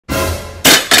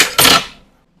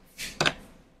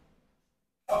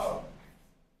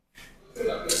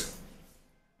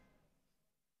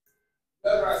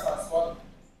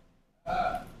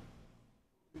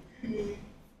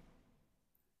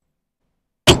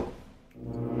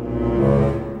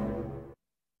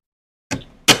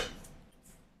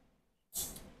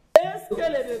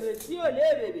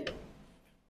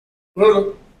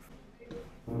Roro.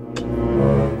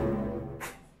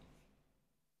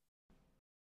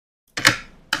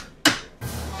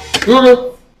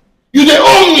 Roro, you dey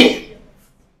owe me.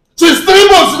 Since 3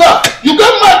 months now, you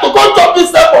get mad to come chop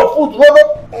this type of food, Roro.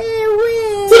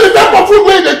 See the type of food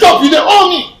where you dey chop, you dey owe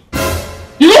me.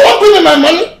 You don't want to pay me my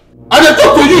money? And they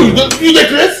talk to you, you dey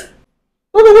craze?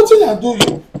 Roro, wetin I do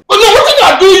you? Oh no, wetin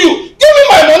I do you? Give me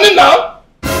my money now.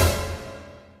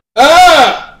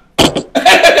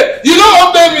 You don't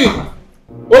want to pay me.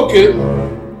 Okay.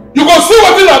 You go see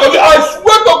wetin I go do. I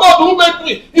swear to God who make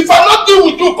me. If I not deal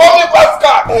with you, call me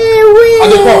Pascal.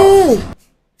 And they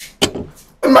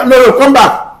come. No, come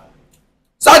back.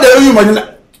 So they owe you money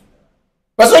now.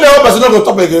 Person they owe person not go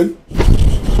talk again.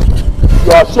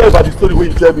 You are sure about the story when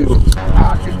you tell me, bro.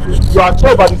 You are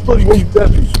sure about the story when you tell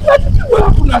me. What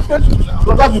happened? I tell you now.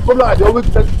 Because that's the problem. I always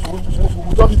tell you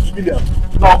we don't need civilians.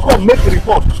 Now come make a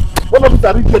report. One of us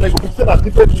are reaching and they go be said as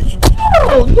different things.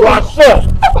 No, you are sure.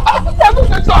 I don't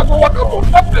think so. I go walk up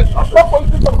on that place. I'm not going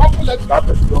to do something like that.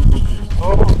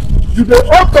 You the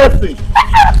old person.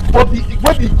 But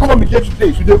when the economy get today,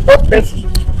 you the old person.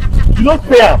 You don't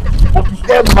pay him, but you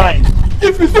get mine.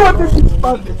 If you see what this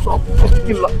man is from,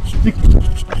 stick it.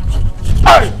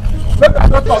 Hey! Let us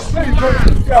not talk. Let me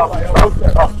tell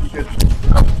you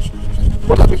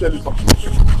but let me tell you something.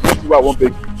 One thing I won't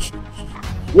beg you.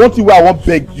 One thing I won't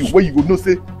beg you, where you go no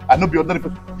say, I no be ordinary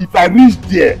person. If I reach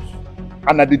there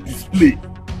and I dey display,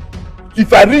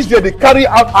 if I reach there, they carry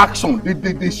out action,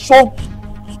 they show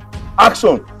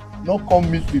action. No come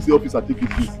meet me, say officer, take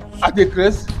it easy. I dey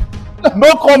craze.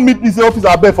 No come meet me, say officer,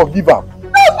 I beg forgive am.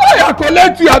 I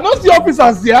collect you. I don't see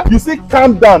officers here. You say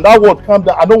calm down. That word calm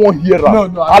down. I don't want to hear that. No.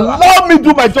 Allow me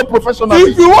do my job professionally.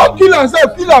 If you want kill and say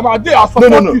kill am, I dey. I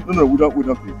support you. No. We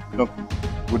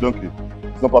don't kill.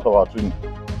 It's not part of our training.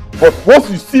 But once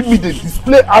you see me, they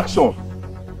display action.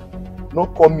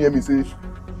 Don't come near me say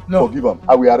forgive am.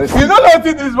 I will arrest you. You know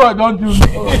nothing this boy don't do me.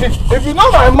 If you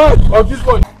know my mind of this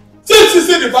boy. See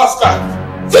the bastard.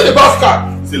 See the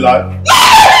bastard. See lie?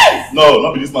 No,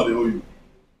 not be this man they owe you.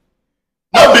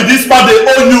 Not be this man they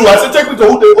owe you. I say take me to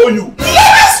who they owe you.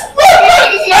 Yes,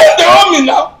 now they owe me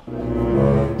now.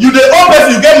 You the owe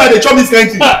person, you get my they chop this kind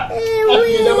of thing.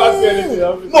 You never say anything.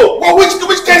 No, but which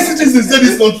kind of citizens in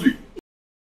this country?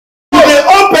 You the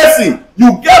owe person,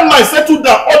 you get my settle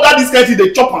down, order this kind of thing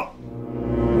they chop am.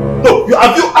 No,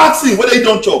 have you asked him whether he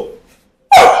don't chop?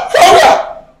 Oh,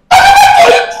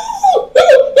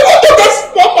 they want to get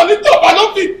small money top. I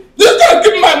don't think this guy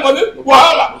give me my money.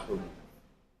 Wahala.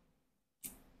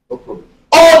 No problem.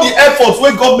 All the efforts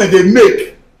wey government dey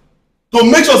make to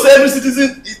make sure say every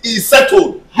citizen is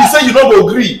settled, you say you no go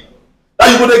agree,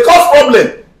 that you go dey cause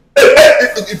problem.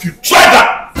 If you try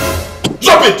that,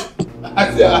 drop it. I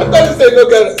thought you say you no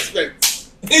get respect.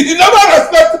 You never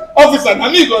respect officer, na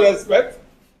me go respect.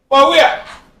 For where?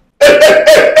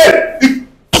 Hey,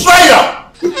 try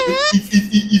am.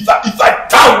 If I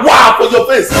tawa for your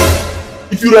face,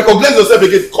 if you recognize yourself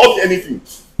again, call me anything.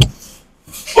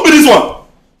 Who be this one?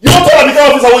 You don't tell the kind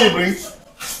of officer what you bring.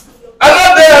 I'm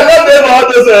not there, but all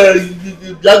those I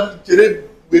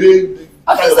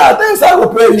think I will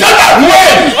pay you. When?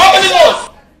 How many months?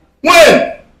 When?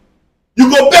 You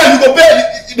go pay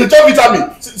the job vitamin.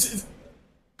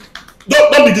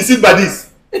 Don't be deceived by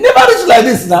this. It never reach like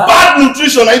this now. Bad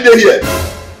nutrition, are you there here?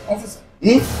 Officer.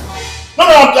 No,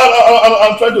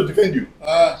 I'm trying to defend you.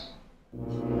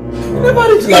 It never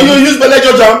reach like you use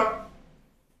Belejo jam.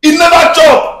 It never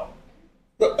chop.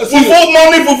 Fufu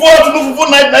morning, fufu afternoon, fufu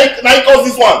night cause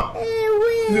this one.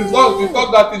 If you talk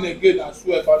that thing again, I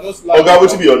swear, if I just lie. Oga,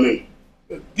 wetin be your name?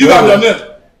 Give am your name.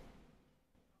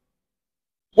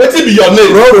 Wetin be your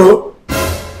name? Roro.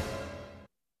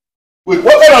 Wait,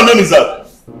 what kind of name is that?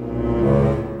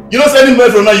 You don't say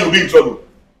anywhere from now you will be in trouble.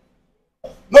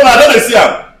 No, I don't see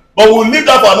am. But we'll leave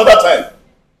that for another time.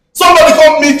 Somebody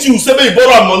come meet you, say you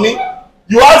borrow money.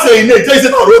 You ask your name, tell you say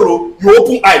Roro, you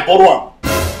open eye, borrow am.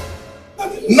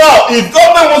 Now, if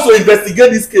government wants to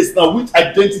investigate this case now, which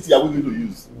identity are we going to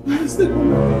use? The first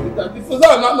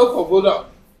time I not for voter.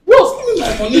 What's giving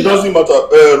my money? It doesn't matter.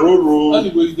 Roro.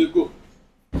 Anyway, they go.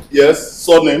 Yes,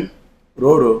 surname.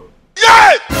 Roro.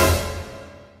 Yeah!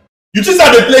 You just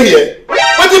had to play here.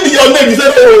 What did be your name? You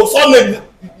said Roro. Surname.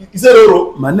 You said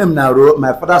Roro. My name na Roro.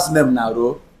 My father's name na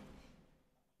Roro.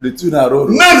 The two na Roro.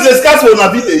 Names is scarce for a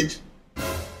village.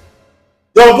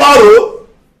 Your Baro.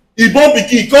 Igbo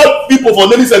pikin call people for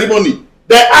naming ceremony.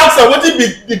 They ask am wetin be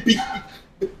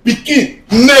the pikin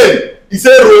name. He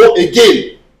say Ro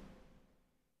again.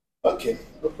 Okay,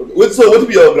 no problem. Wait, so what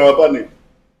be your grandpa name?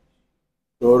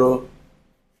 Roro.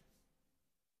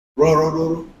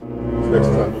 Roll.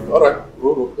 All right,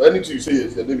 roll. Anything you say,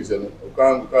 yes, your name is Ellen. We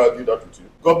can't argue that with you.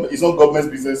 Government, it's not government's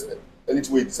business.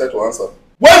 Anything you decide to answer.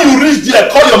 When you reach there,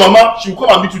 call your mama. She will come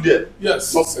and meet you there.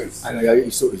 Yes. Nonsense. I know,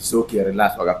 it's okay.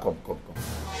 Relax, Oga. Come.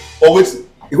 Oh wait.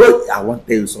 I want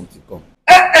to tell you something. Come.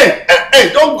 Hey!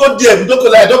 Don't go there. Don't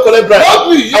collect bribe.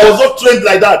 I was not trained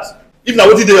like that. If na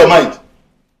wetin dey your mind.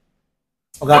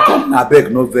 Oga, come. I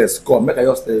beg, no verse. Come, make I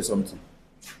just tell you something.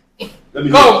 Let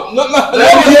me Come. No.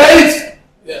 Let me hear it.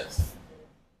 Yes.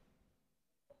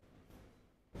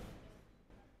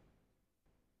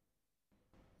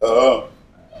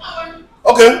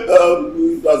 Okay.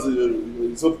 That's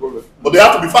it's no problem. But they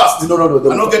have to be fast. No. I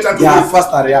don't get time to wait. wait.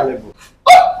 Fast and reliable.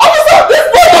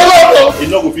 He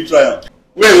no go fit try am.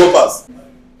 Where he wan pass?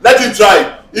 Let him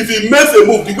try. If he makes a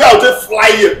move, the way I will take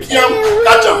fly here,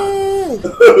 catch him.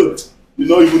 You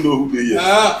don't even know who they here.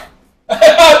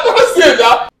 Don't say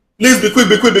that. Please be quick.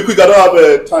 I don't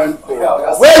have time for.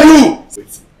 Where you?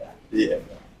 Yeah.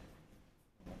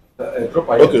 Drop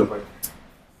Okay.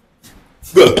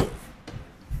 Good.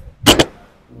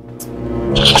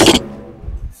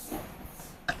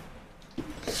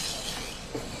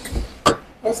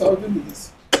 What's how do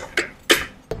this?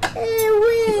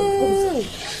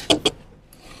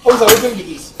 How's I doing with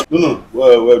this? No.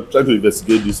 We're trying to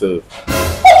investigate this. They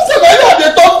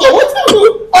talk to. What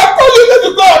you? I call you let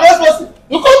you go arrest person.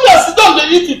 You come here sit down dey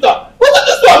eat with her. What does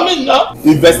this one mean now?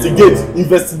 Investigate.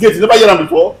 You never hear them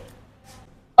before?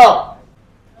 How?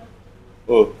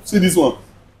 Oh, see this one.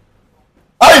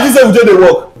 How did you say we just dey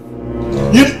work?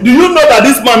 Do you know that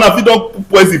this man have fit don put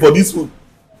poison for this food?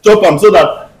 Chop am so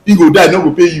that he go die, no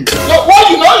go pay you. No, why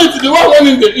you not eat the one when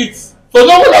him dey eat? So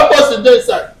no one that person dey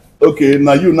inside. Okay,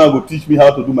 now you now go teach me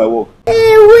how to do my work. No,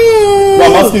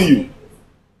 I'm asking you.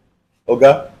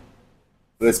 Oga,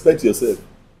 respect yourself.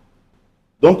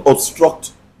 Don't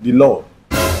obstruct the law.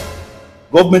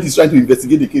 Government is trying to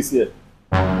investigate the case here.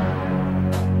 I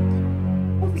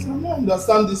don't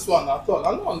understand this one at all.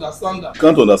 I don't understand that. You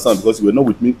can't understand because you were not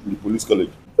with me in the police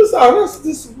college. Please arrest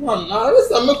this one. Now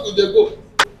arrest and make we dey go.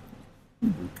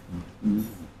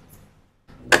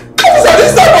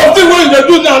 This type of thing wey you dey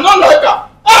do now, not like her.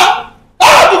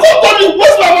 You come call me,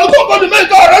 waste my money, come call me, make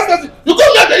you arrest person. You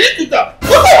come here, dey eat with her.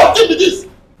 What kind of thing be this?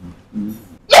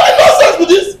 No be nonsense with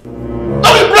this. No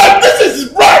be bribe. This is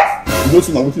bribe. You know,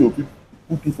 see na wetin your people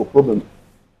put you for problem.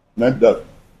 Like that.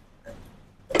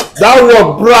 That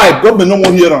word bribe, government no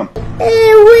wan hear am.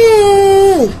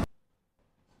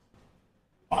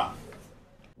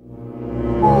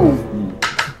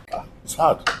 It's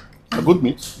hard. A good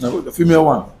meat. No, the female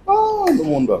one. No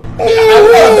wonder. I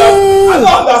don't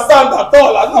understand at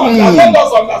all. I don't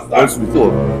understand. That's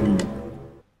before.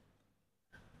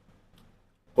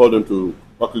 Call them to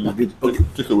package it. Okay.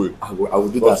 Take away. I will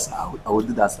do that, sir. I will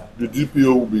do that, sir. The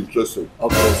DPO will be interested.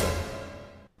 Okay, sir.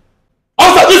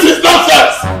 Also, this is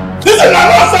nonsense. This is not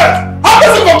nonsense. How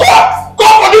does it go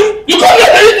for this? You come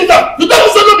here and eat with them. You tell me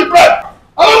say no be bread.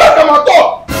 I don't like them at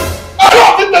all. I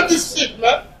don't think that this shit,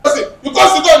 man. Listen, you come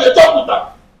sit down and talk with them.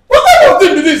 What kind of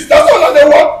thing is this? That's all that they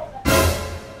want.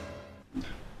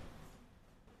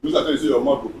 Look at you, say your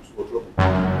mouth will put you for trouble.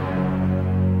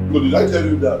 No, did I tell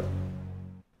you that?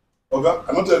 Okay,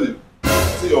 I'm not telling you. I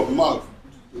say your mouth will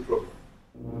put you for trouble.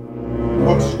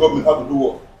 What is government have to do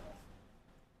work?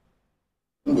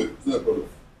 Anyway, it's not a problem.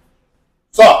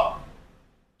 Sir,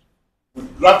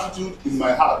 with gratitude in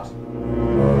my heart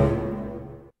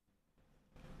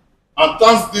and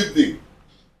thanksgiving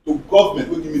to government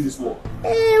who give me this work,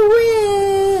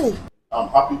 I'm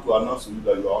happy to announce to you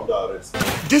that you are under arrest.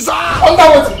 Under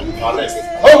what? Arrest.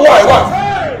 Oh, why?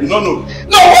 What? You don't know.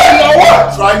 No, why? No,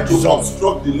 what? Trying to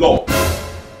obstruct the law.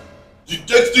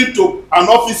 Dictating to an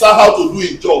officer how to do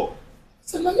his job.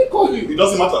 So let me call you. It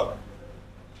doesn't matter.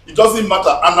 It doesn't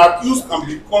matter. An accused can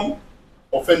become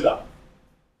offender.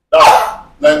 Now,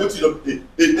 what you don't hey,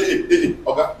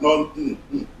 okay, no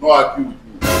argue with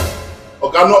me.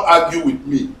 Okay, no argue with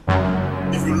me.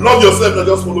 If you love yourself, then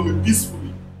just follow me peacefully.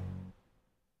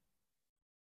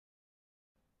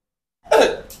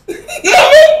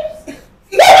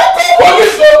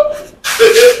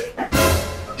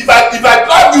 If I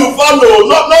grab you, follow.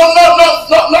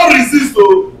 Not resist,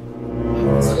 oh.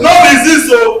 Not resist,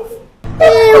 oh.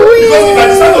 Because if I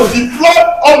decide to deploy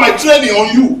all my training on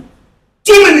you,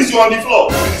 2 minutes you're on the floor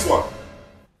with this one.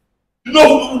 You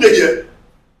know who they here?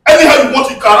 Anyhow you want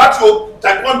to karate or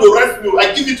taekwondo wrestling,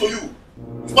 I give it to you.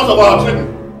 It's part of our training.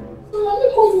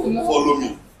 Follow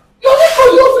me. Let me call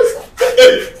you officer.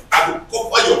 Hey, I will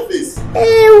cover your face.